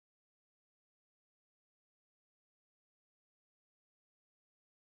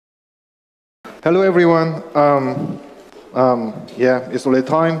Hello, everyone. Yeah, it's already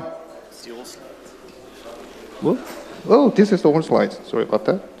time. It's the old slide. What? Oh, this is the old slide. Sorry about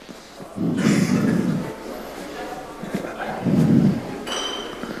that.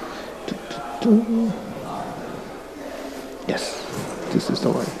 Yes, this is the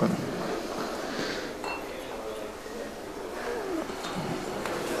right one.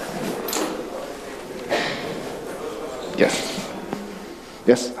 Yes.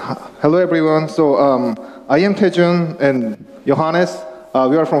 Yes. Hello, everyone. So I am Taejun and Johannes.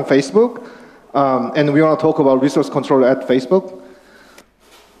 We are from Facebook, and we want to talk about resource control at Facebook.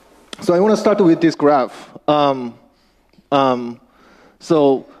 So I want to start with this graph.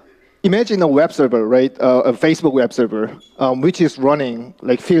 So imagine a web server, right? A Facebook web server, which is running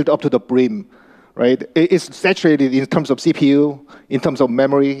like filled up to the brim, right? It's saturated in terms of CPU, in terms of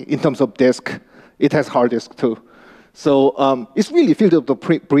memory, in terms of disk. It has hard disk too. So it's really filled up the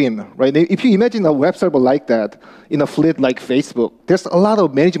brim, right? If you imagine a web server like that in a fleet like Facebook, there's a lot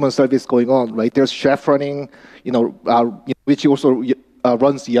of management service going on, right? There's Chef running, which also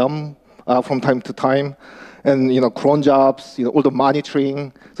runs Yum from time to time, and cron jobs, all the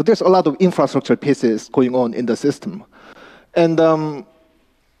monitoring. So there's a lot of infrastructure pieces going on in the system, and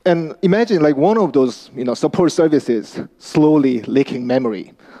imagine like one of those support services slowly leaking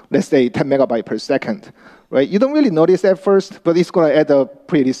memory, let's say 10 megabytes per second. Right? You don't really notice at first, but it's going to add up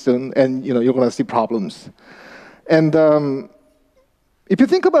pretty soon, and you're going to see problems. And if you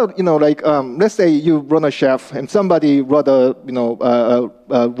think about, let's say you run a Chef, and somebody wrote a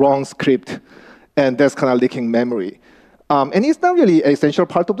wrong script, and that's kind of leaking memory. And it's not really an essential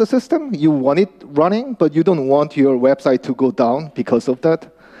part of the system. You want it running, but you don't want your website to go down because of that.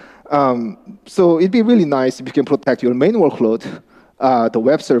 So it'd be really nice if you can protect your main workload, the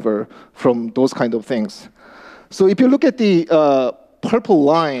web server, from those kind of things. So if you look at the purple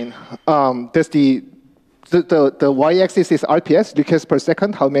line, that's the y-axis is RPS, requests per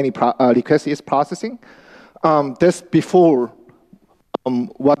second, how many requests is processing. That's before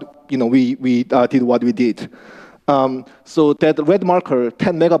what we did what we did. So that red marker,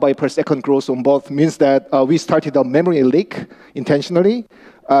 10 megabytes per second growth on both, means that we started a memory leak intentionally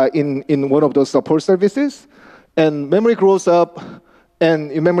in one of those support services, and memory grows up,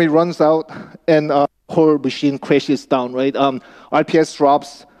 and your memory runs out, and whole machine crashes down, right? RPS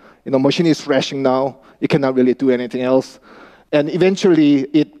drops, machine is crashing now. You cannot really do anything else. And eventually,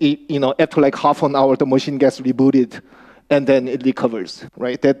 after like half an hour, the machine gets rebooted, and then it recovers,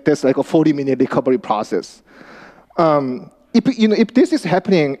 right? That's like a 40-minute recovery process. If this is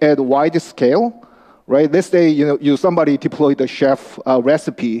happening at wide scale, right? Let's say somebody deployed the Chef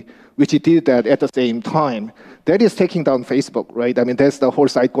recipe, which it did that at the same time. That is taking down Facebook, right? I mean, that's the whole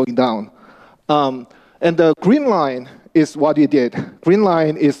site going down. And the green line is what we did. Green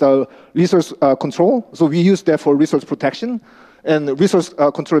line is resource control. So we use that for resource protection and resource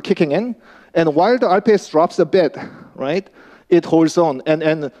control kicking in. And while the RPS drops a bit, right, it holds on.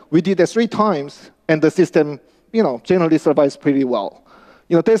 And we did that 3 times, and the system, generally survives pretty well.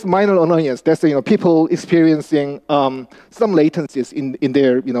 There's minor annoyance. There's people experiencing some latencies in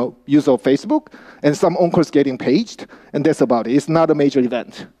their use of Facebook, and some on-calls getting paged, and that's about it. It's not a major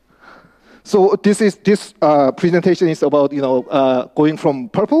event. So this presentation is about going from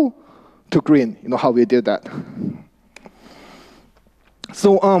purple to green. How we did that.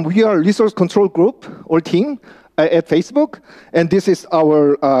 So we are a resource control group or team at Facebook, and this is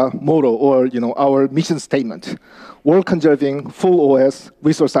our motto or our mission statement: work-conserving, full OS,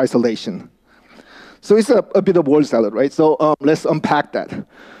 resource isolation. So it's a bit of word salad, right? So let's unpack that.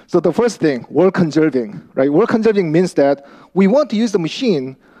 So the first thing, work-conserving, right? Work-conserving means that we want to use the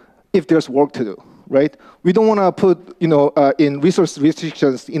machine if there's work to do, right? We don't want to put in resource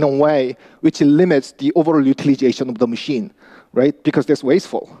restrictions in a way which limits the overall utilization of the machine, right? Because that's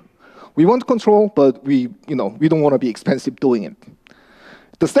wasteful. We want control, but we don't want to be expensive doing it.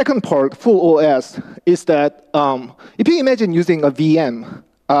 The second part, full OS, is that if you imagine using a VM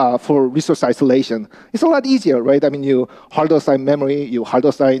for resource isolation, it's a lot easier, right? I mean, you hard assign memory, you hard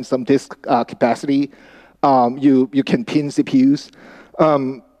assign some disk capacity, you can pin CPUs.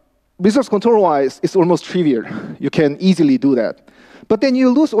 Resource control-wise, it's almost trivial. You can easily do that. But then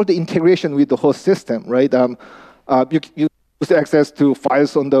you lose all the integration with the host system, right? You lose access to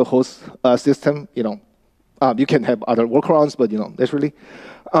files on the host system. You can have other workarounds, but that's really.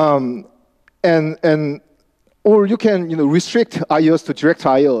 Or you can restrict IOs to direct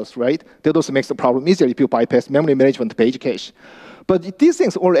IOs, right? That also makes the problem easier if you bypass memory management page cache. But these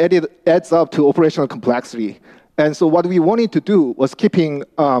things all adds up to operational complexity. And so what we wanted to do was keeping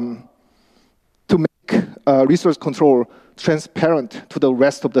to make resource control transparent to the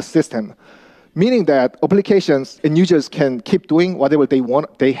rest of the system. meaning that applications and users can keep doing whatever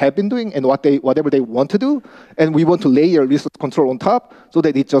they have been doing, and whatever they want to do, and we want to layer resource control on top so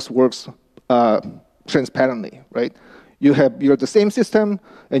that it just works transparently, right? You're the same system,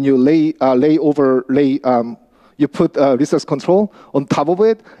 and you you put resource control on top of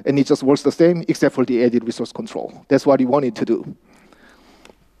it, and it just works the same except for the added resource control. That's what you want it to do.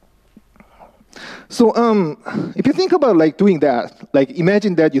 So if you think about like doing that, like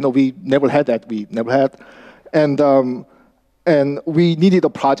imagine that we never had that, and we needed a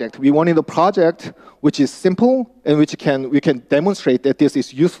project. We wanted a project which is simple and which we can demonstrate that this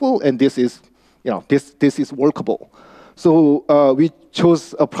is useful and this is this is workable. So we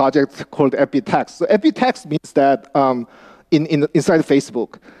chose a project called FBTax. So FBTax means that inside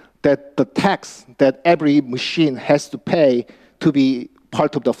Facebook, that the tax that every machine has to pay to be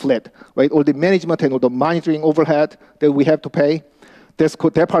part of the fleet, right? All the management and all the monitoring overhead that we have to pay,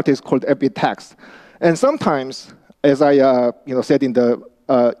 that part is called FBTax. And sometimes, as I said in the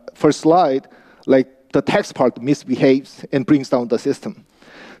first slide, like the tax part misbehaves and brings down the system.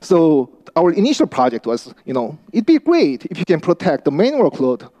 So our initial project was, it'd be great if you can protect the main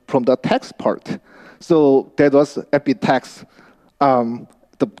workload from the tax part. So that was FBTax,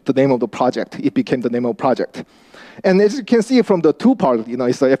 the name of the project. It became the name of the project. And as you can see from the two part,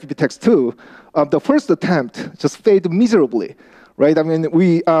 it's the FBTax 2. The first attempt just failed miserably, right? I mean,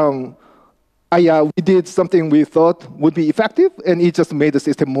 we did something we thought would be effective, and it just made the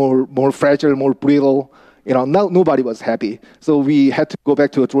system more fragile, more brittle. Now nobody was happy, so we had to go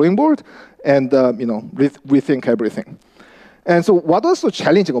back to a drawing board and rethink everything. And so, what was so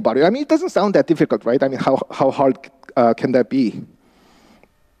challenging about it? I mean, it doesn't sound that difficult, right? I mean, how hard can that be?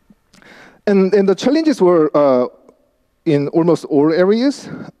 And the challenges were in almost all areas.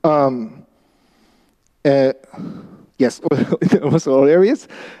 Yes, almost all areas.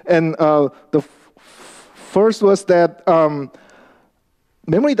 And the first was that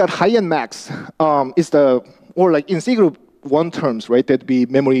memory.high-and-max is or like in C group 1 terms, right, that'd be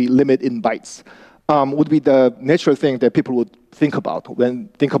memory limit in bytes, would be the natural thing that people would think about when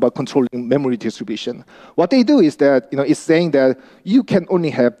think about controlling memory distribution. What they do is that, it's saying that you can only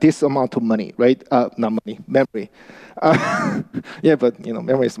have this amount of money, right? Not money, memory. Yeah, but,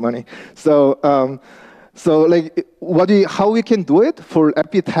 memory is money. So, like, how we can do it for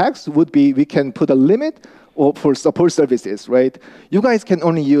FBTax would be we can put a limit for support services, right? You guys can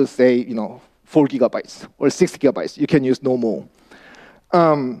only use, say, 4 gigabytes or 6 gigabytes. You can use no more.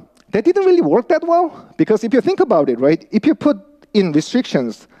 That didn't really work that well, because if you think about it, right, if you put in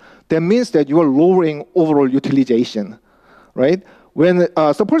restrictions, that means that you are lowering overall utilization, right? When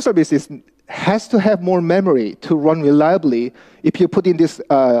support services has to have more memory to run reliably, if you put in this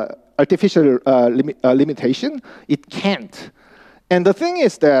artificial limitation, it can't. And the thing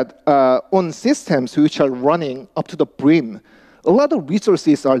is that on systems which are running up to the brim, a lot of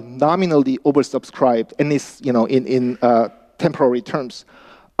resources are nominally oversubscribed, and it's in temporary terms.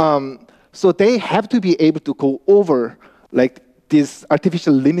 So they have to be able to go over like these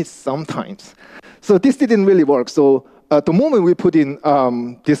artificial limits sometimes. So this didn't really work. So the moment we put in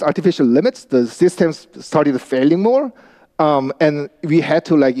these artificial limits, the systems started failing more, and we had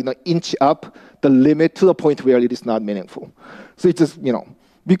to inch up the limit to the point where it is not meaningful. So it just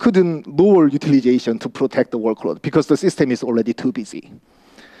we couldn't lower utilization to protect the workload because the system is already too busy.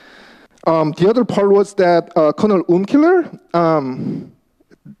 The other part was that kernel killer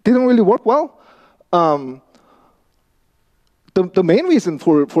didn't really work well. The main reason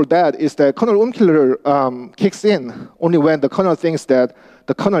for that is that kernel killer kicks in only when the kernel thinks that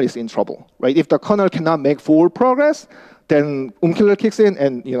the kernel is in trouble, right? If the kernel cannot make forward progress, then killer kicks in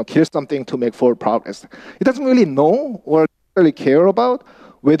and kills something to make forward progress. It doesn't really know or really care about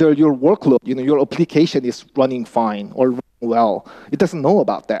whether your workload, your application is running fine or running well. It doesn't know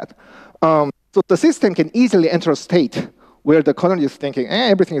about that. So the system can easily enter a state where the kernel is thinking,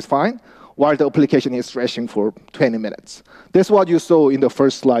 everything is fine, while the application is crashing for 20 minutes. That's what you saw in the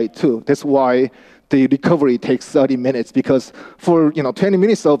first slide too. That's why the recovery takes 30 minutes, because for 20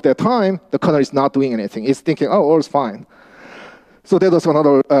 minutes of that time, the kernel is not doing anything. It's thinking, all is fine. So that was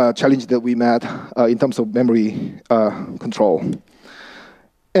another challenge that we met in terms of memory control.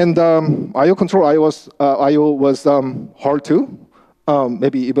 And I/O control, I/O was hard too,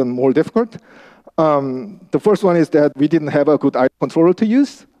 maybe even more difficult. The first one is that we didn't have a good I/O controller to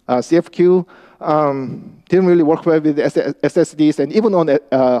use. CFQ didn't really work well with SSDs, and even on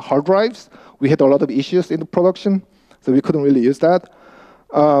hard drives, we had a lot of issues in the production, so we couldn't really use that.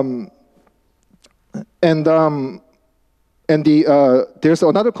 There's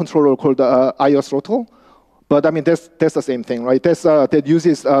another controller called the I/O throttle, But I mean, that's the same thing, right? That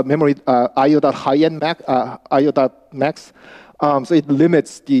uses memory IO.high-end IO.max. So it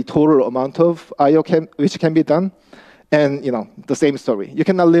limits the total amount of IO which can be done. And the same story. You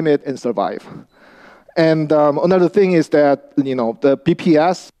cannot limit and survive. And another thing is that the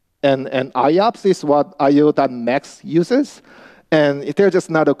BPS and IOPS is what IO.max uses. And they're just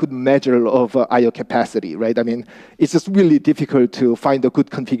not a good measure of I/O capacity, right? I mean, it's just really difficult to find a good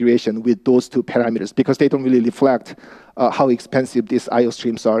configuration with those two parameters because they don't really reflect how expensive these I/O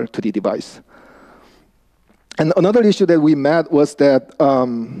streams are to the device. And another issue that we met was that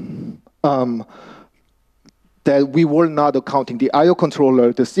that we were not accounting the I/O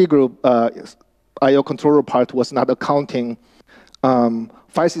controller, the C group I/O controller part was not accounting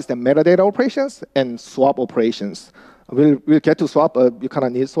file system metadata operations and swap operations. We'll get to swap. You kind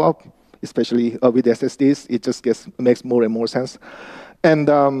of need swap, especially with SSDs. It just makes more and more sense. And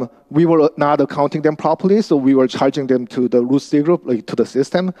we were not accounting them properly, so we were charging them to the root C group, like to the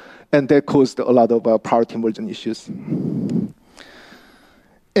system, and that caused a lot of priority inversion issues.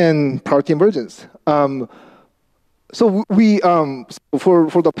 And priority inversions. So we,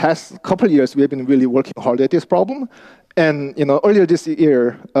 for the past couple of years, we have been really working hard at this problem. And earlier this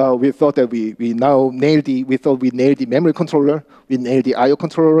year, we thought that we nailed the memory controller, we nailed the I/O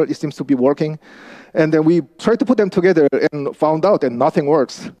controller. It seems to be working, and then we tried to put them together and found out that nothing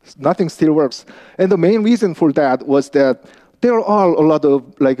works. Nothing still works, and the main reason for that was that there are a lot of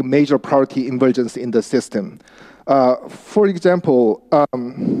major priority inversions in the system. For example,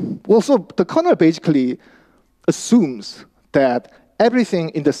 also the kernel basically assumes that everything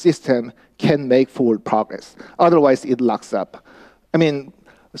in the system can make forward progress. Otherwise, it locks up. I mean,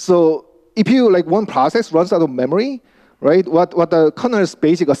 so if one process runs out of memory, right? What the kernel's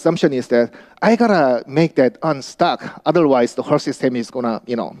basic assumption is that I gotta make that unstuck. Otherwise, the whole system is gonna,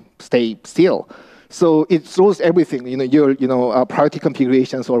 stay still. So it throws everything, your priority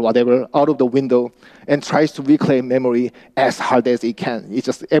configurations or whatever out of the window and tries to reclaim memory as hard as it can. It's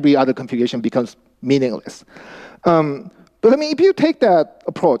just every other configuration becomes meaningless. But I mean, if you take that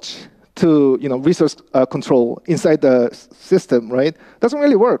approach to resource control inside the system, right, doesn't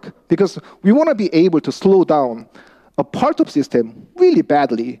really work because we want to be able to slow down a part of system really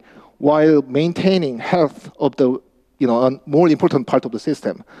badly while maintaining health of the a more important part of the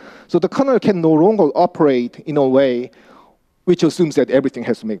system. So the kernel can no longer operate in a way which assumes that everything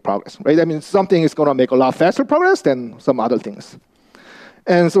has to make progress, right? I mean, something is going to make a lot faster progress than some other things.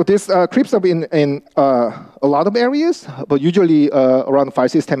 And so this creeps up in a lot of areas, but usually around file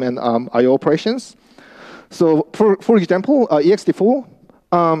system and I/O operations. So for example, ext4,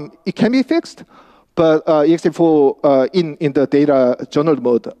 it can be fixed, but ext4 in the data journal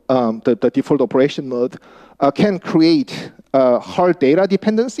mode, the default operation mode, can create hard data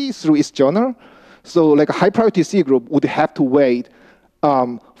dependencies through its journal. So like a high priority C group would have to wait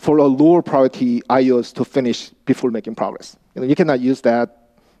for a lower priority IOs to finish before making progress. You cannot use that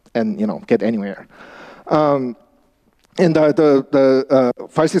and get anywhere. And the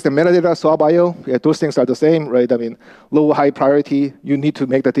file system metadata, swap IO, those things are the same, right? I mean, low, high priority, you need to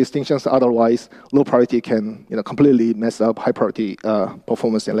make the distinctions. Otherwise, low priority can completely mess up high priority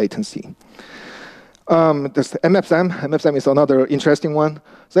performance and latency. There's MFSM. MFSM is another interesting one.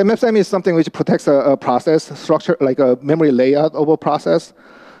 So MFSM is something which protects a process structure, like a memory layout of a process.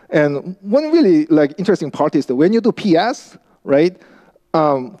 And one really interesting part is that when you do PS, right,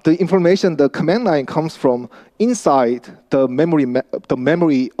 the information, the command line comes from inside the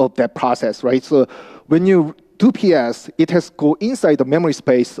memory of that process, right? So when you do PS, it has to go inside the memory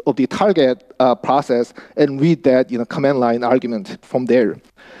space of the target process and read that command line argument from there.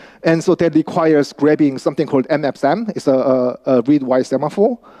 And so that requires grabbing something called MFSM. It's a read-write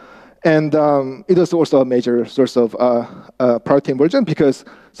semaphore. And it is also a major source of priority inversion because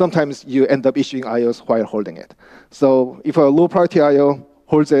sometimes you end up issuing IOs while holding it. So if a low priority IO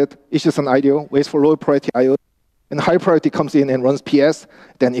holds it, issues an IO, waits for low priority IO, and high priority comes in and runs PS,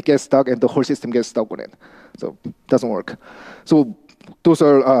 then it gets stuck and the whole system gets stuck with it. So it doesn't work. So those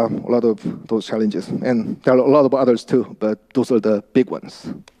are a lot of those challenges. And there are a lot of others too, but those are the big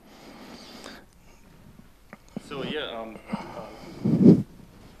ones. So yeah,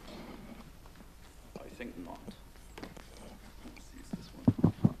 I think not. Let's use this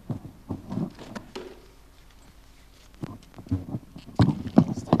one.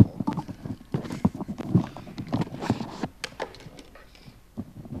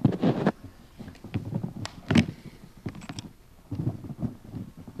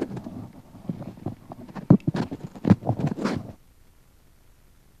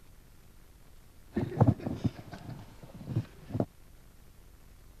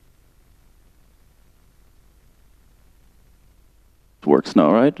 works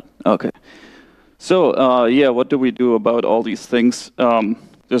now, right? Okay. So yeah, what do we do about all these things?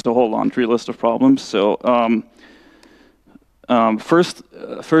 There's a whole laundry list of problems. So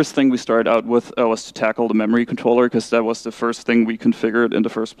first thing we started out with was to tackle the memory controller, because that was the first thing we configured in the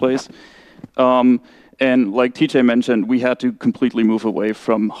first place. And like TJ mentioned, we had to completely move away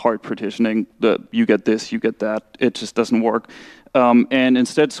from hard partitioning. You get this, you get that. It just doesn't work. And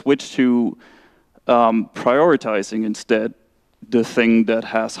instead switch to prioritizing instead the thing that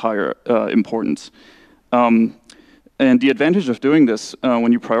has higher importance. And the advantage of doing this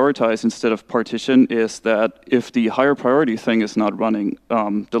when you prioritize instead of partition is that if the higher priority thing is not running,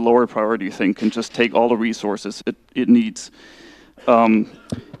 the lower priority thing can just take all the resources it needs.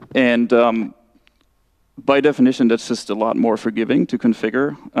 By definition, that's just a lot more forgiving to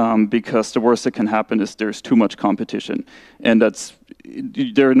configure, because the worst that can happen is there's too much competition. And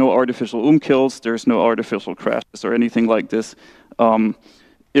there are no artificial kills, there's no artificial crashes or anything like this.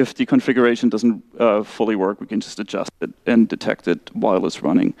 If the configuration doesn't fully work, we can just adjust it and detect it while it's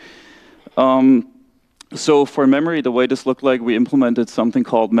running. So for memory, the way this looked like, we implemented something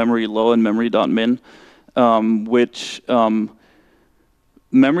called memory low and memory.min, which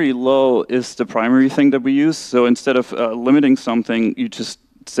memory low is the primary thing that we use. So instead of limiting something, you just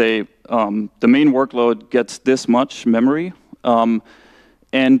say the main workload gets this much memory,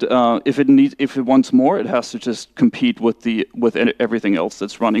 and if it wants more, it has to just compete with everything else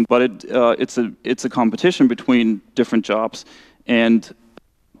that's running. But it's a competition between different jobs, and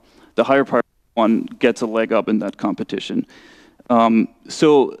the higher priority one gets a leg up in that competition.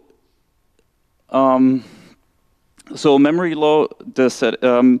 So memory low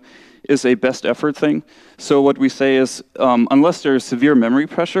is a best effort thing. So what we say is, unless there's severe memory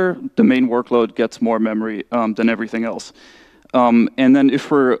pressure, the main workload gets more memory than everything else. And then if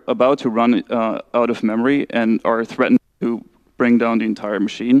we're about to run out of memory and are threatened to bring down the entire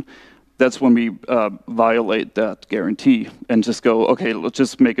machine, that's when we violate that guarantee and just go, okay, let's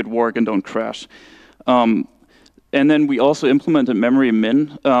just make it work and don't crash. And then we also implemented memory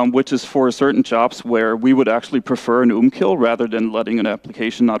min, which is for certain jobs where we would actually prefer an kill rather than letting an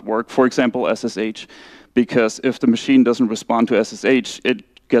application not work. For example, SSH, because if the machine doesn't respond to SSH,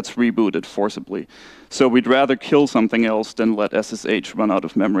 it gets rebooted forcibly. So we'd rather kill something else than let SSH run out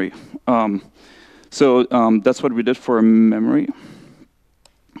of memory. So that's what we did for memory.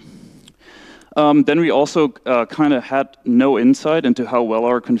 Then we also kind of had no insight into how well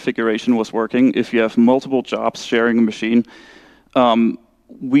our configuration was working. If you have multiple jobs sharing a machine,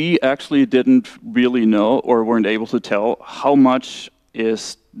 we actually didn't really know or weren't able to tell how much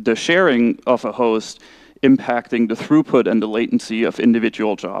is the sharing of a host impacting the throughput and the latency of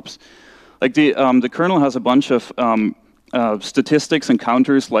individual jobs. Like the kernel has a bunch of statistics and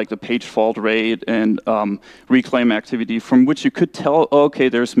counters like the page fault rate and reclaim activity, from which you could tell, okay,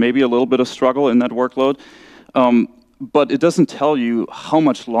 there's maybe a little bit of struggle in that workload, but it doesn't tell you how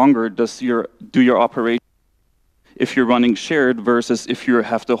much longer do your operation if you're running shared versus if you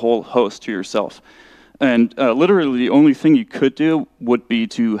have the whole host to yourself. And literally the only thing you could do would be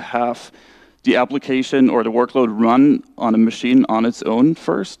to have the application or the workload run on a machine on its own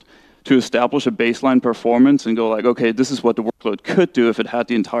first, to establish a baseline performance and go like, okay, this is what the workload could do if it had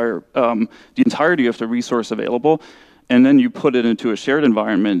the entirety of the resource available, and then you put it into a shared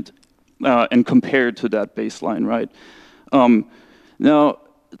environment and compare it to that baseline, right? Now,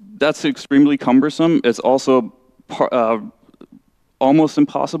 that's extremely cumbersome. It's also almost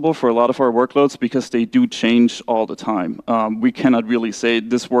impossible for a lot of our workloads because they do change all the time. We cannot really say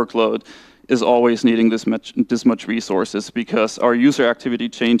this workload is always needing this much resources because our user activity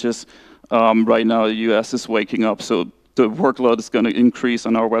changes. Right now, the US is waking up, so the workload is going to increase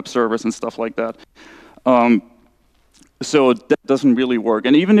on our web servers and stuff like that. So that doesn't really work.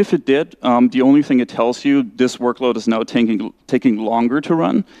 And even if it did, the only thing it tells you, this workload is now taking longer to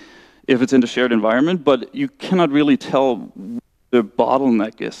run if it's in the shared environment, but you cannot really tell the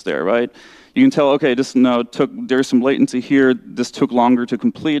bottleneck is there, right? You can tell, okay, there's some latency here, this took longer to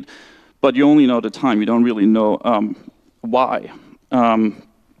complete, but you only know the time. You don't really know why.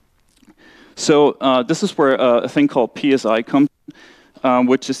 So this is where a thing called PSI comes in,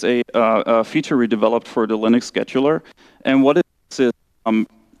 which is a feature we developed for the Linux scheduler. And what it is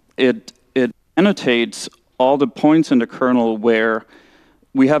it annotates all the points in the kernel where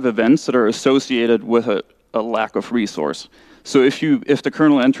we have events that are associated with a lack of resource. So if the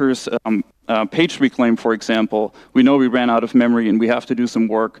kernel enters page reclaim, for example, we know we ran out of memory and we have to do some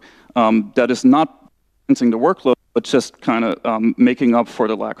work that is not balancing the workload, but just kind of making up for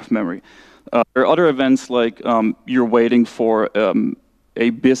the lack of memory. There are other events like you're waiting for a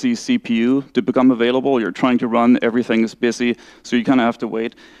busy CPU to become available. You're trying to run, everything is busy, so you kind of have to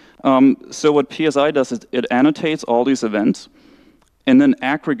wait. So what PSI does is it annotates all these events and then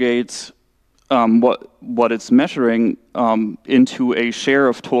aggregates what it's measuring into a share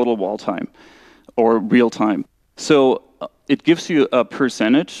of total wall time or real time. So it gives you a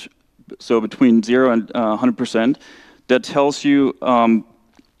percentage, so between 0 and 100%, that tells you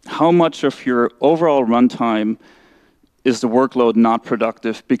how much of your overall runtime is the workload not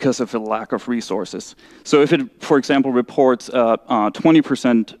productive because of a lack of resources. So if it, for example, reports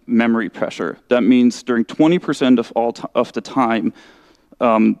 20% memory pressure, that means during 20% of the time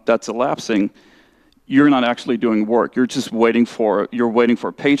that's elapsing, you're not actually doing work. You're just waiting for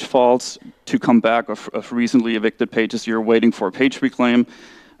page faults to come back of recently evicted pages. You're waiting for page reclaim.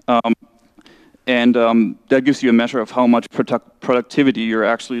 And that gives you a measure of how much productivity you're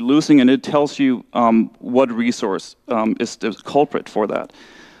actually losing, and it tells you what resource is the culprit for that.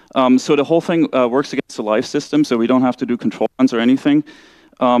 So the whole thing works against the live system, so we don't have to do control runs or anything.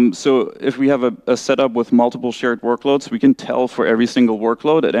 So if we have a setup with multiple shared workloads, we can tell for every single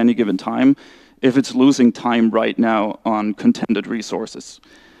workload at any given time if it's losing time right now on contended resources.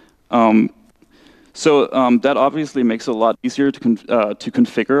 So that obviously makes it a lot easier to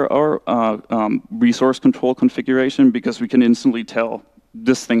configure our resource control configuration, because we can instantly tell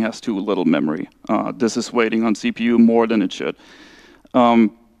this thing has too little memory. This is waiting on CPU more than it should. And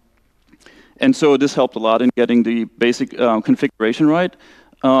so this helped a lot in getting the basic configuration right.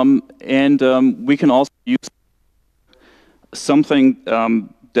 We can also use something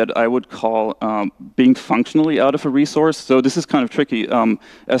that I would call being functionally out of a resource. So this is kind of tricky.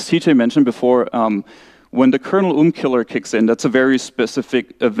 As TJ mentioned before, when the kernel killer kicks in, that's a very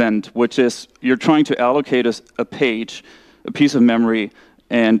specific event, which is you're trying to allocate a piece of memory,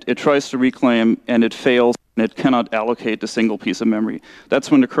 and it tries to reclaim, and it fails, and it cannot allocate the single piece of memory. That's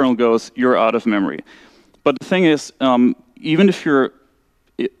when the kernel goes, you're out of memory. But the thing is, even if you're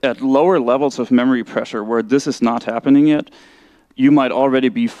at lower levels of memory pressure where this is not happening yet, you might already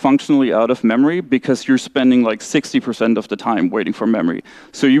be functionally out of memory because you're spending like 60% of the time waiting for memory.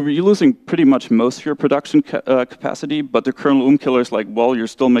 So you're losing pretty much most of your production capacity, but the kernel killer is like, well, you're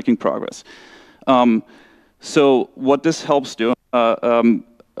still making progress. So what this helps do,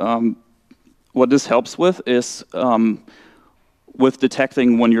 what this helps with is with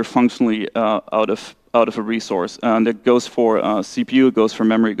detecting when you're functionally out of a resource, and it goes for CPU, it goes for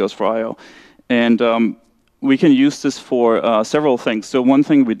memory, it goes for I/O, and we can use this for several things. So one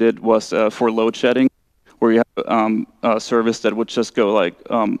thing we did was for load shedding, where you have a service that would just go like,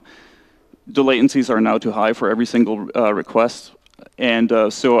 the latencies are now too high for every single request, and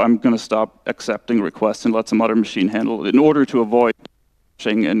so I'm going to stop accepting requests and let some other machine handle it in order to avoid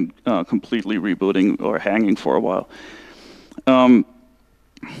crashing and completely rebooting or hanging for a while.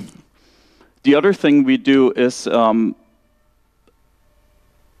 The other thing we do is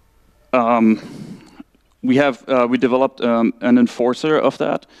we developed an enforcer of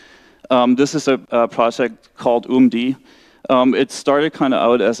that. This is a project called UMD. It started kind of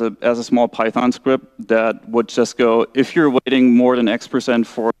out as a small Python script that would just go, if you're waiting more than X%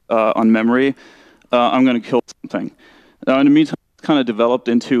 for on memory, I'm going to kill something. Now, in the meantime, it's kind of developed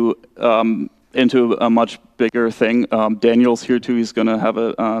into a much bigger thing. Daniel's here too. He's going to have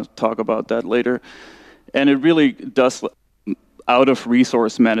a talk about that later. And it really does out of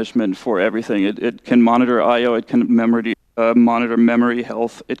resource management for everything. It can monitor I/O, it can monitor memory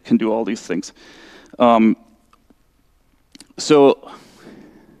health, it can do all these things. So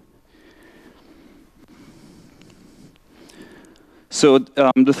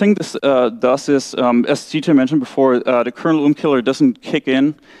the thing this does is, as TJ mentioned before, the kernel killer doesn't kick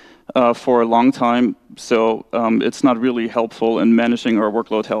in for a long time, so it's not really helpful in managing our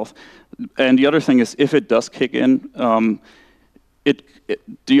workload health. And the other thing is, if it does kick in,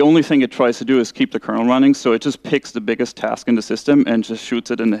 the only thing it tries to do is keep the kernel running, so it just picks the biggest task in the system and just shoots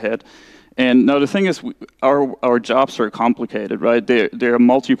it in the head. And now the thing is, our jobs are complicated, right? They're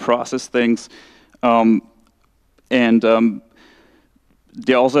multi-process things, and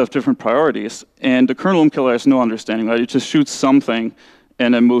they also have different priorities. And the kernel killer has no understanding, right? It just shoots something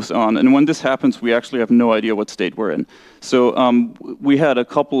and then moves on. And when this happens, we actually have no idea what state we're in. So we had a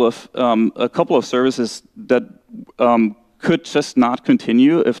couple of services that could just not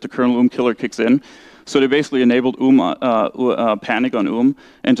continue if the kernel killer kicks in. So they basically enabled panic on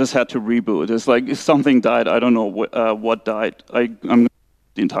and just had to reboot. It's like if something died, I don't know what died. I'm going to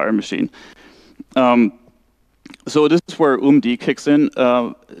the entire machine. So this is where UMD kicks in.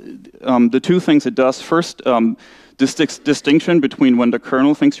 The two things it does, first, distinction between when the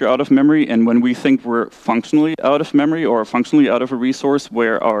kernel thinks you're out of memory and when we think we're functionally out of memory or functionally out of a resource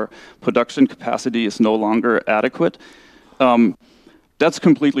where our production capacity is no longer adequate. That's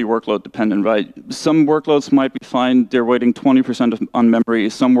completely workload dependent, right? Some workloads might be fine, they're waiting 20% on memory.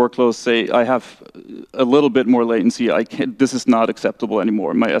 Some workloads say, I have a little bit more latency, this is not acceptable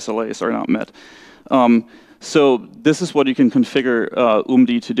anymore, my SLAs are not met. So this is what you can configure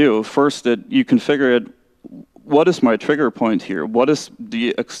UMD to do. First, that you configure it, what is my trigger point here? What is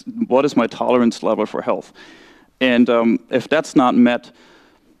my tolerance level for health? And if that's not met,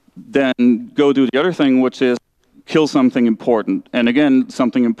 then go do the other thing, which is kill something important. And again,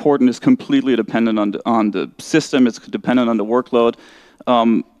 something important is completely dependent on the system. It's dependent on the workload.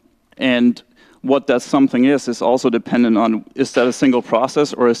 And what that something is also dependent on, is that a single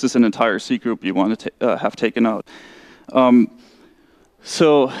process or is this an entire C group you want to have taken out?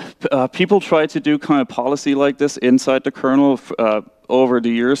 So people try to do kind of policy like this inside the kernel over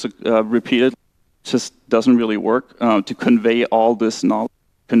the years, repeatedly. It just doesn't really work to convey all this knowledge,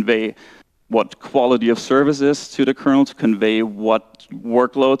 convey what quality of service is to the kernel, to convey what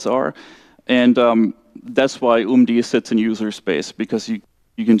workloads are. And that's why UMD sits in user space, because you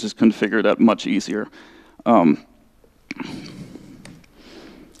can just configure that much easier.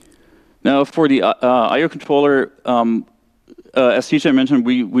 Now for the I/O controller, as TJ mentioned,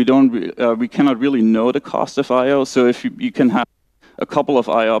 we cannot really know the cost of I/O. So if you can have a couple of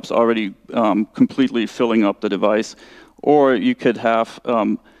IOPS already completely filling up the device, or you could have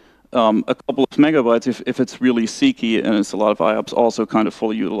a couple of megabytes if it's really seeky and it's a lot of IOPS, also kind of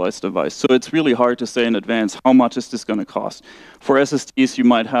fully utilized device. So it's really hard to say in advance how much is this going to cost. For SSDs, you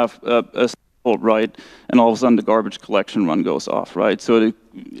might have a simple write, and all of a sudden the garbage collection run goes off, right? So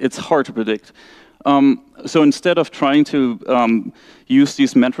it's hard to predict. So instead of trying to use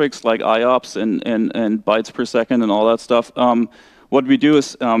these metrics like IOPS and bytes per second and all that stuff, what we do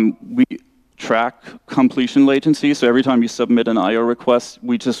is we track completion latency. So every time you submit an I/O request,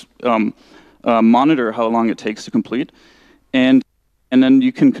 we just monitor how long it takes to complete. And then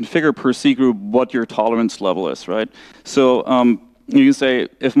you can configure per C group what your tolerance level is, right? So you can say,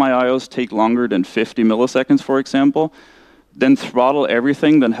 if my I/Os take longer than 50 milliseconds, for example, then throttle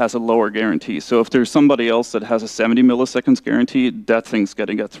everything that has a lower guarantee. So if there's somebody else that has a 70 milliseconds guarantee, that thing's going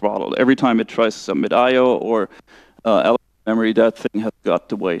to get throttled. Every time it tries to submit I/O or memory, that thing has got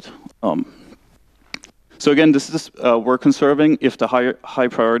to wait. So again, this is work conserving. If the high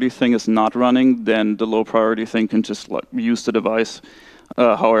priority thing is not running, then the low priority thing can just use the device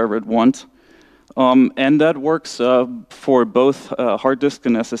however it wants. And that works for both hard disk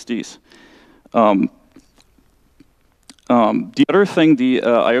and SSDs. The other thing the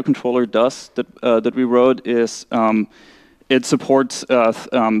I/O controller does that we wrote is it supports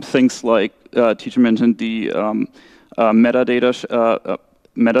things like, teacher mentioned, the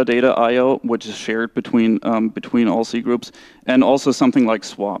metadata I/O, which is shared between all C groups, and also something like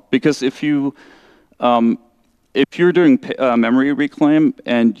swap. Because if you're doing memory reclaim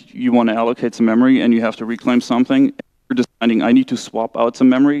and you want to allocate some memory and you have to reclaim something, you're deciding I need to swap out some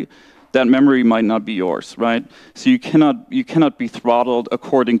memory, that memory might not be yours, right? So you cannot be throttled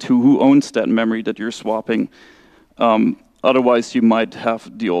according to who owns that memory that you're swapping. Otherwise, you might have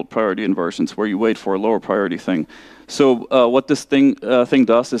the old priority inversions where you wait for a lower priority thing. So what this thing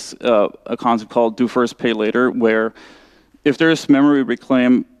does is a concept called do first, pay later, where if there's memory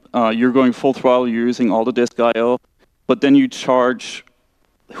reclaim, you're going full throttle, you're using all the disk I/O, but then you charge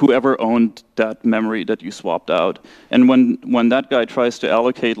whoever owned that memory that you swapped out. And when that guy tries to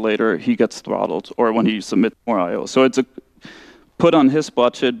allocate later, he gets throttled, or when he submits more I/O. So it's a put on his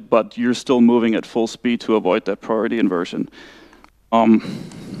budget, but you're still moving at full speed to avoid that priority inversion.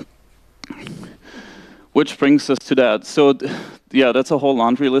 Which brings us to that. So yeah, that's a whole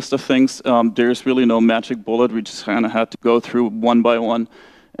laundry list of things. There's really no magic bullet. We just kind of had to go through one by one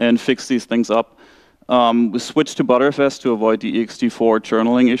and fix these things up. We switched to Btrfs to avoid the ext4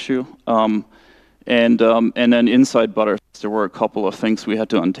 journaling issue. And then inside Btrfs, there were a couple of things we had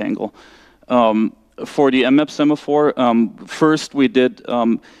to untangle. For the mmap semaphore, first we did,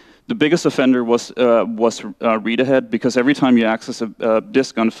 the biggest offender was read ahead, because every time you access a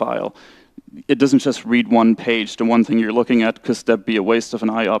disk on file, it doesn't just read one page, the one thing you're looking at, because that'd be a waste of an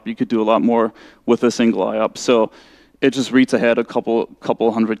IOP. You could do a lot more with a single IOP. So it just reads ahead a couple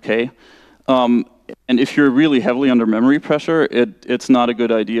 100K. And if you're really heavily under memory pressure, it's not a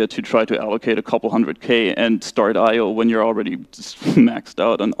good idea to try to allocate a couple 100K and start I/O when you're already just maxed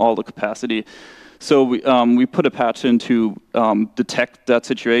out on all the capacity. So we put a patch in to detect that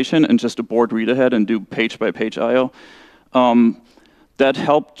situation and just abort read ahead and do page-by-page I/O. That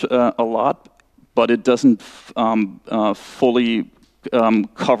helped a lot, but it doesn't fully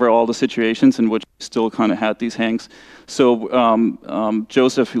cover all the situations in which we still kind of had these hangs. So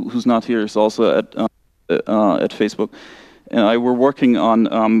Joseph, who's not here, is also at Facebook, and I were working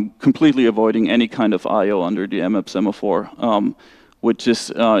on completely avoiding any kind of I/O under the mmap semaphore, which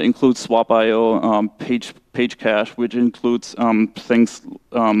is includes swap I/O, page cache, which includes things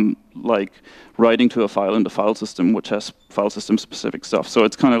like writing to a file in the file system, which has file system specific stuff. So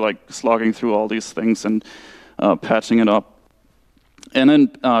it's kind of like slogging through all these things and patching it up. And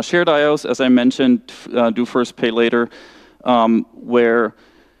then shared IOs, as I mentioned, do first, pay later, where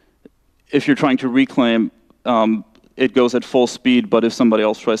if you're trying to reclaim, it goes at full speed, but if somebody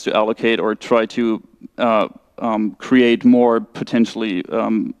else tries to allocate or try to create more potentially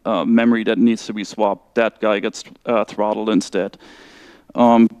memory that needs to be swapped, that guy gets throttled instead.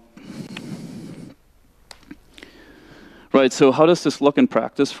 Right, so how does this look in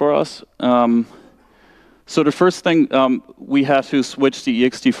practice for us? So the first thing, we had to switch the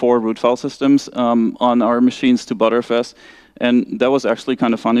ext4 root file systems on our machines to Btrfs. And that was actually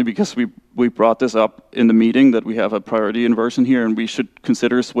kind of funny because we brought this up in the meeting that we have a priority inversion here and we should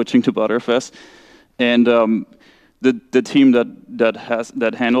consider switching to Btrfs. And the team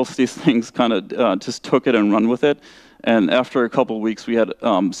that handles these things kind of just took it and run with it. And after a couple of weeks, we had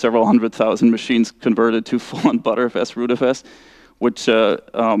several 100,000 machines converted to full-on Btrfs rootfs, which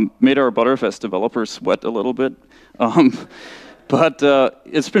made our Btrfs developers sweat a little bit. But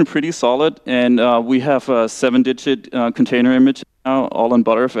it's been pretty solid, and we have a 7-digit container image now, all in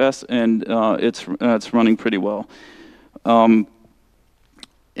Btrfs, and it's running pretty well.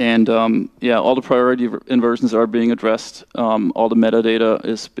 Yeah, all the priority inversions are being addressed. All the metadata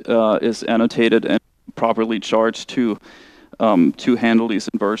is annotated and properly charged to handle these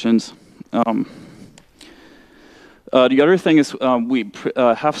inversions. The other thing is we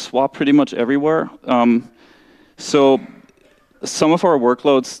have swap pretty much everywhere. So some of our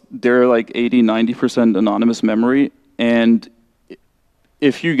workloads, they're like 80, 90% anonymous memory. And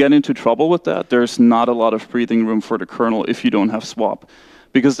if you get into trouble with that, there's not a lot of breathing room for the kernel if you don't have swap.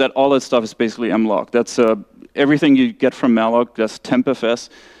 Because all that stuff is basically mlog. That's everything you get from malloc, that's tempfs.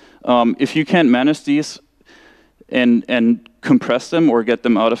 If you can't manage these and compress them or get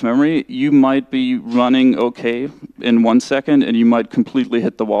them out of memory, you might be running okay in 1 second and you might completely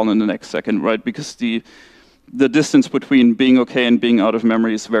hit the wall in the next second, right? Because the distance between being okay and being out of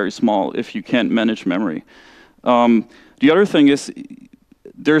memory is very small if you can't manage memory. The other thing is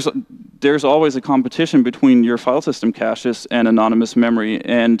there's always a competition between your file system caches and anonymous memory.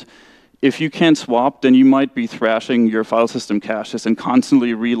 And if you can't swap, then you might be thrashing your file system caches and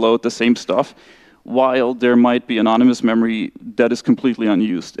constantly reload the same stuff, while there might be anonymous memory that is completely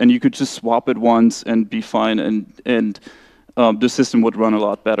unused. And you could just swap it once and be fine, and the system would run a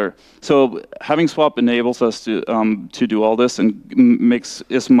lot better. So having swap enables us to do all this and makes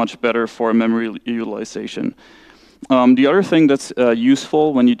it much better for memory utilization. The other thing that's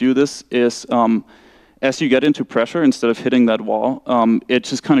useful when you do this is as you get into pressure, instead of hitting that wall, it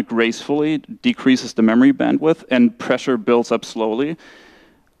just kind of gracefully decreases the memory bandwidth and pressure builds up slowly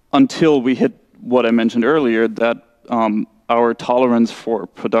until we hit what I mentioned earlier, that our tolerance for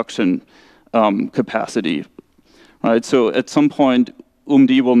production capacity. Right? So at some point,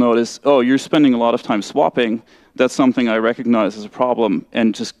 UMD will notice, oh, you're spending a lot of time swapping. That's something I recognize as a problem,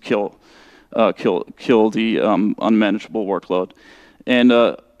 and just kill the unmanageable workload. And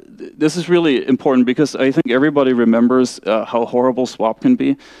this is really important because I think everybody remembers how horrible swap can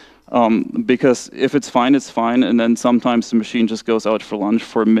be. Because if it's fine, and then sometimes the machine just goes out for lunch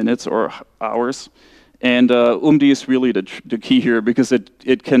for minutes or hours. And UMD is really the key here because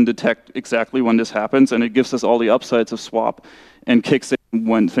it can detect exactly when this happens, and it gives us all the upsides of swap and kicks in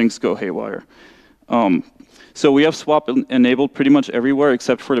when things go haywire. So we have swap enabled pretty much everywhere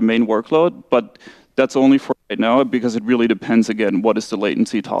except for the main workload, but that's only for right now because it really depends, again, what is the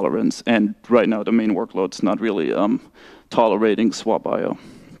latency tolerance. And right now, the main workload's not really tolerating swap I/O.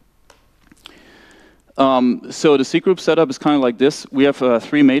 So the C group setup is kind of like this. We have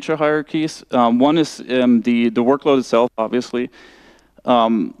 3 major hierarchies. One is the workload itself, obviously,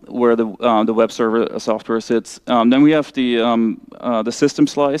 where the web server software sits. Then we have the system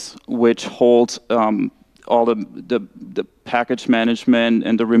slice, which holds all the package management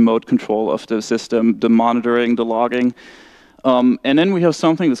and the remote control of the system, the monitoring, the logging. And then we have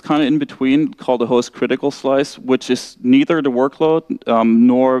something that's kind of in between called the host critical slice, which is neither the workload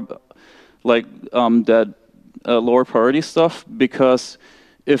nor like that lower priority stuff, because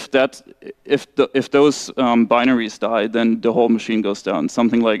If those binaries die, then the whole machine goes down.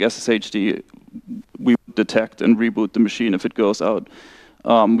 Something like SSHD, we detect and reboot the machine if it goes out.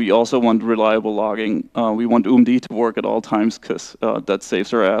 We also want reliable logging. We want UMD to work at all times because that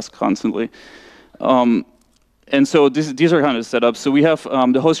saves our ass constantly. And so these are kind of setups. So we have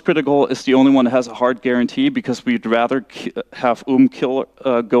the host critical is the only one that has a hard guarantee because we'd rather have kill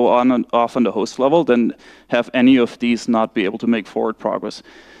go on and off on the host level than have any of these not be able to make forward progress.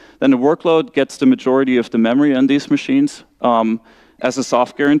 Then the workload gets the majority of the memory on these machines as a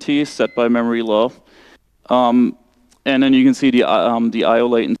soft guarantee set by memory low. And then you can see the I/O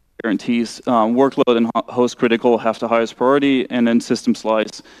latency guarantees. Workload and host critical have the highest priority, and then system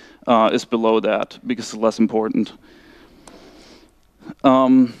slice is below that because it's less important.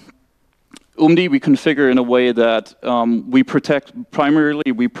 UMD we configure in a way that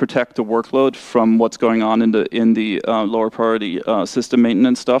primarily we protect the workload from what's going on in the lower priority system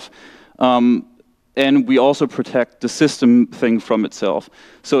maintenance stuff. And we also protect the system thing from itself.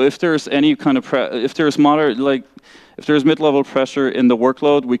 So if there's any kind of if there's mid-level pressure in the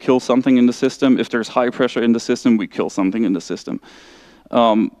workload, we kill something in the system. If there's high pressure in the system, we kill something in the system.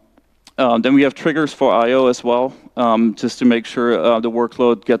 Then we have triggers for I/O as well, just to make sure the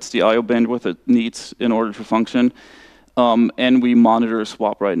workload gets the I/O bandwidth it needs in order to function. And we monitor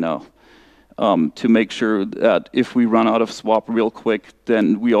swap right now to make sure that if we run out of swap real quick,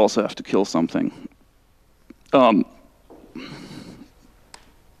 then we also have to kill something.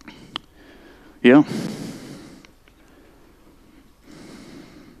 Yeah.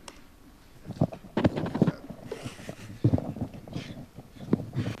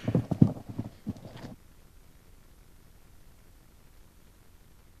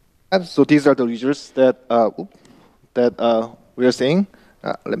 So these are the users that we are seeing.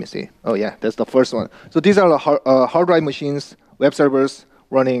 Let me see. Oh yeah, that's the first one. So these are the hard drive machines, web servers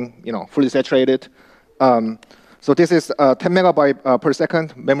running, fully saturated. So this is 10 megabyte per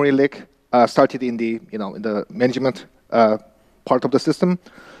second memory leak started in the in the management part of the system.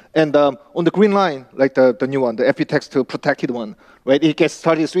 And on the green line, like the new one, the FP text to protected one, right? It gets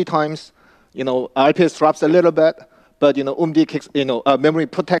started 3 times. RPS drops a little bit. But UMD kicks, memory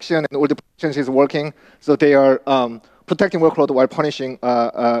protection and all the protections is working. So they are protecting workload while punishing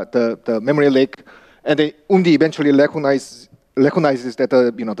the memory leak. And the UMD eventually recognizes that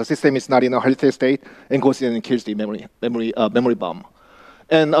the system is not in a healthy state and goes in and kills the memory bomb.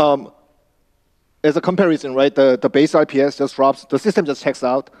 And as a comparison, right, the base RPS just drops. The system just checks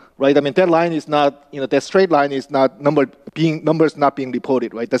out, right? I mean, that line is not, that straight line is not numbers not being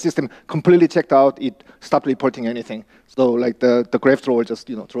reported, right? The system completely checked out. It stopped reporting anything. So like the graph thrower just,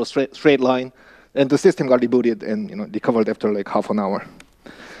 throw a straight line, and the system got rebooted and recovered after like half an hour.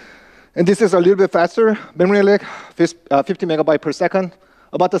 And this is a little bit faster memory leak, 50 megabyte per second.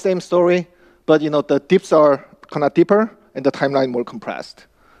 About the same story, but the dips are kind of deeper and the timeline more compressed.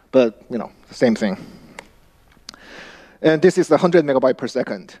 But the same thing. And this is 100 megabyte per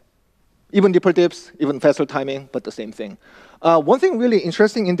second. Even deeper dips, even faster timing, but the same thing. One thing really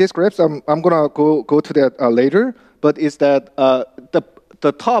interesting in these graphs, I'm gonna go to that later, but is that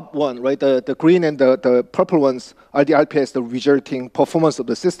the top one, right, the green and the purple ones are the RPS, the resulting performance of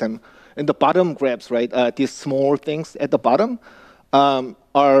the system. And the bottom graphs, right, these small things at the bottom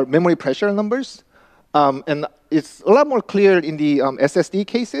are memory pressure numbers. And it's a lot more clear in the SSD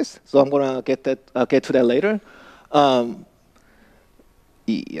cases, so I'm gonna get to that later.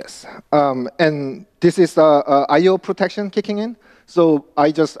 Yes, and this is I/O protection kicking in. So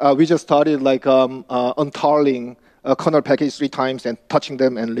we just started like untarling a kernel package 3 times and touching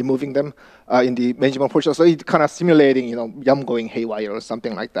them and removing them in the management portion. So it's kind of simulating YUM going haywire or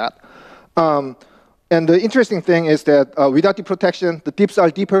something like that. And the interesting thing is that without the protection, the dips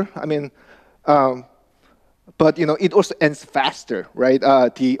are deeper. I mean. But it also ends faster, right?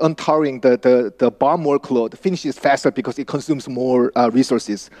 The untarring the bomb workload finishes faster because it consumes more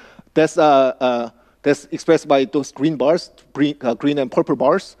resources. That's expressed by those green bars, green and purple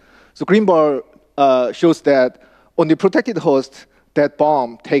bars. So green bar shows that on the protected host, that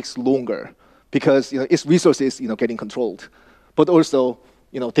bomb takes longer because its resources getting controlled, but also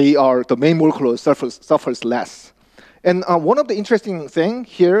the main workload suffers less. And one of the interesting thing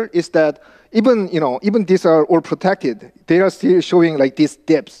here is that even these are all protected, they are still showing like these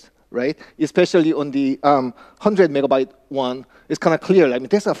dips, right? Especially on the 100 megabyte one, it's kind of clear. I mean,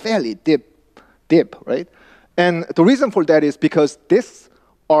 there's a fairly dip, right? And the reason for that is because these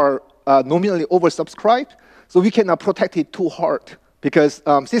are nominally oversubscribed, so we cannot protect it too hard because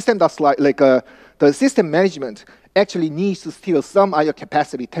the system management actually needs to steal some IO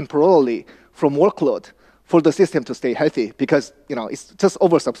capacity temporarily from workload for the system to stay healthy because it's just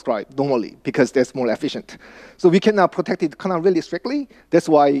oversubscribed normally because that's more efficient. So we can protect it kind of really strictly. That's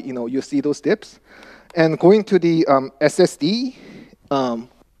why you see those dips. And going to the SSD,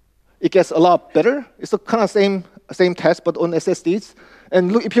 it gets a lot better. It's the kind of same test, but on SSDs. And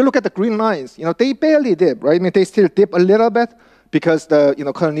if you look at the green lines, they barely dip, right? I mean, they still dip a little bit because the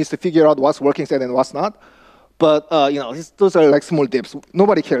kernel needs to figure out what's working and what's not. But those are like small dips.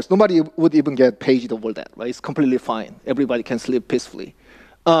 Nobody cares. Nobody would even get paged over that, right? It's completely fine. Everybody can sleep peacefully.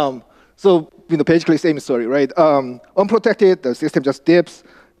 So basically same story, right? Unprotected, the system just dips.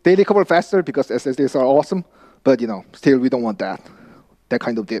 They recover faster because SSDs are awesome, but still we don't want that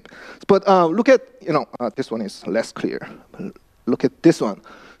kind of dip. But look at this one is less clear. Look at this one.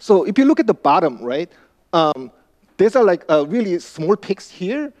 So if you look at the bottom, right? These are like really small peaks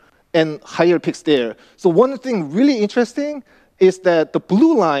here and higher peaks there. So one thing really interesting is that the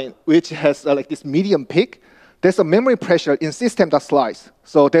blue line, which has like this medium peak, there's a memory pressure in system.slice.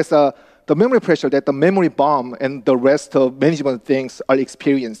 So there's the memory pressure that the memory bomb and the rest of management things are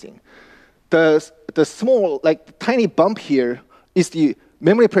experiencing. The small, like tiny bump here is the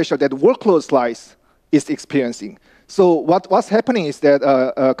memory pressure that workload slice is experiencing. So what's happening is that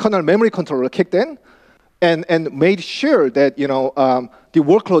a kernel memory controller kicked in and made sure that the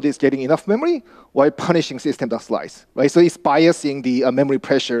workload is getting enough memory while punishing system.slice, right? So it's biasing the memory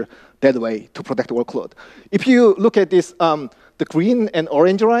pressure that way to protect the workload. If you look at this, the green and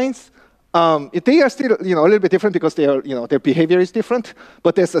orange lines, they are still a little bit different because they are their behavior is different.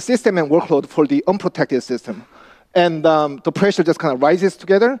 But there's a system and workload for the unprotected system, and the pressure just kind of rises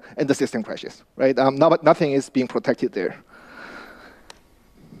together, and the system crashes, right? Nothing is being protected there.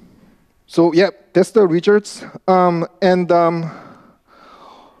 So yeah, that's the results.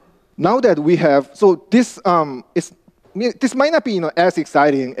 Now that we have, so this this might not be as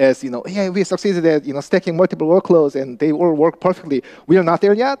exciting as yeah, we succeeded at stacking multiple workloads and they all work perfectly. We are not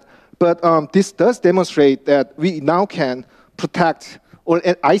there yet, but this does demonstrate that we now can protect or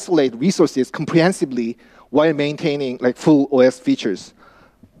isolate resources comprehensively while maintaining like full OS features.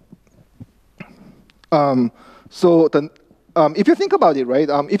 So if you think about it, right,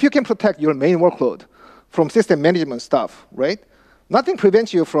 if you can protect your main workload from system management stuff, right, nothing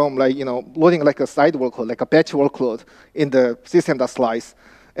prevents you from loading like a side workload, like a batch workload in the system.slice.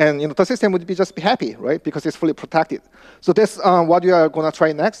 And the system would just be happy, right, because it's fully protected. So that's what we are going to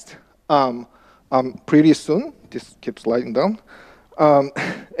try next pretty soon. This keeps sliding down.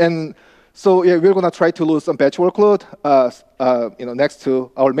 And so yeah, we're going to try to load some batch workload next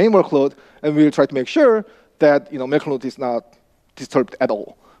to our main workload, and we'll try to make sure that main workload is not disturbed at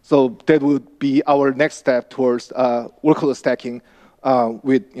all. So that would be our next step towards workload stacking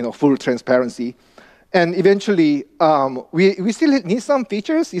with full transparency. And eventually, we still need some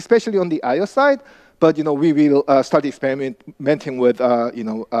features, especially on the I/O side. But we will start experimenting with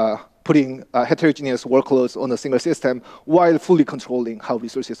putting heterogeneous workloads on a single system while fully controlling how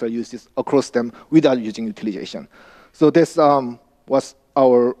resources are used across them without using utilization. So this was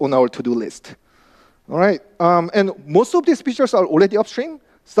on our to-do list. All right, and most of these features are already upstream.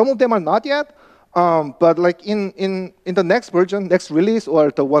 Some of them are not yet, but like in the next version, next release,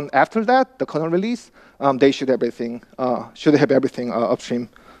 or the one after that, the kernel release, they should have everything upstream.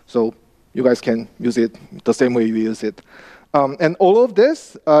 So you guys can use it the same way we use it. And all of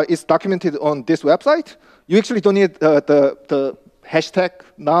this is documented on this website. You actually don't need the hashtag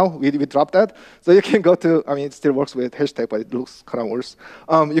now. We dropped that. So you can go to, I mean, it still works with hashtag, but it looks kind of worse.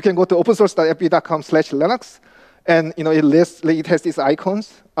 You can go to opensource.fb.com/Linux. And it has these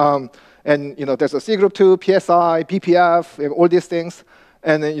icons. And there's a C group 2, PSI, BPF, all these things.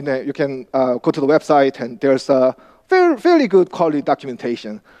 And then you can go to the website, and there's a fairly good quality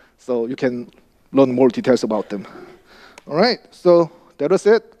documentation. So you can learn more details about them. All right, so that was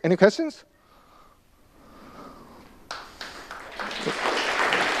it. Any questions?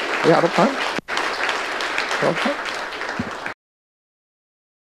 We out of time?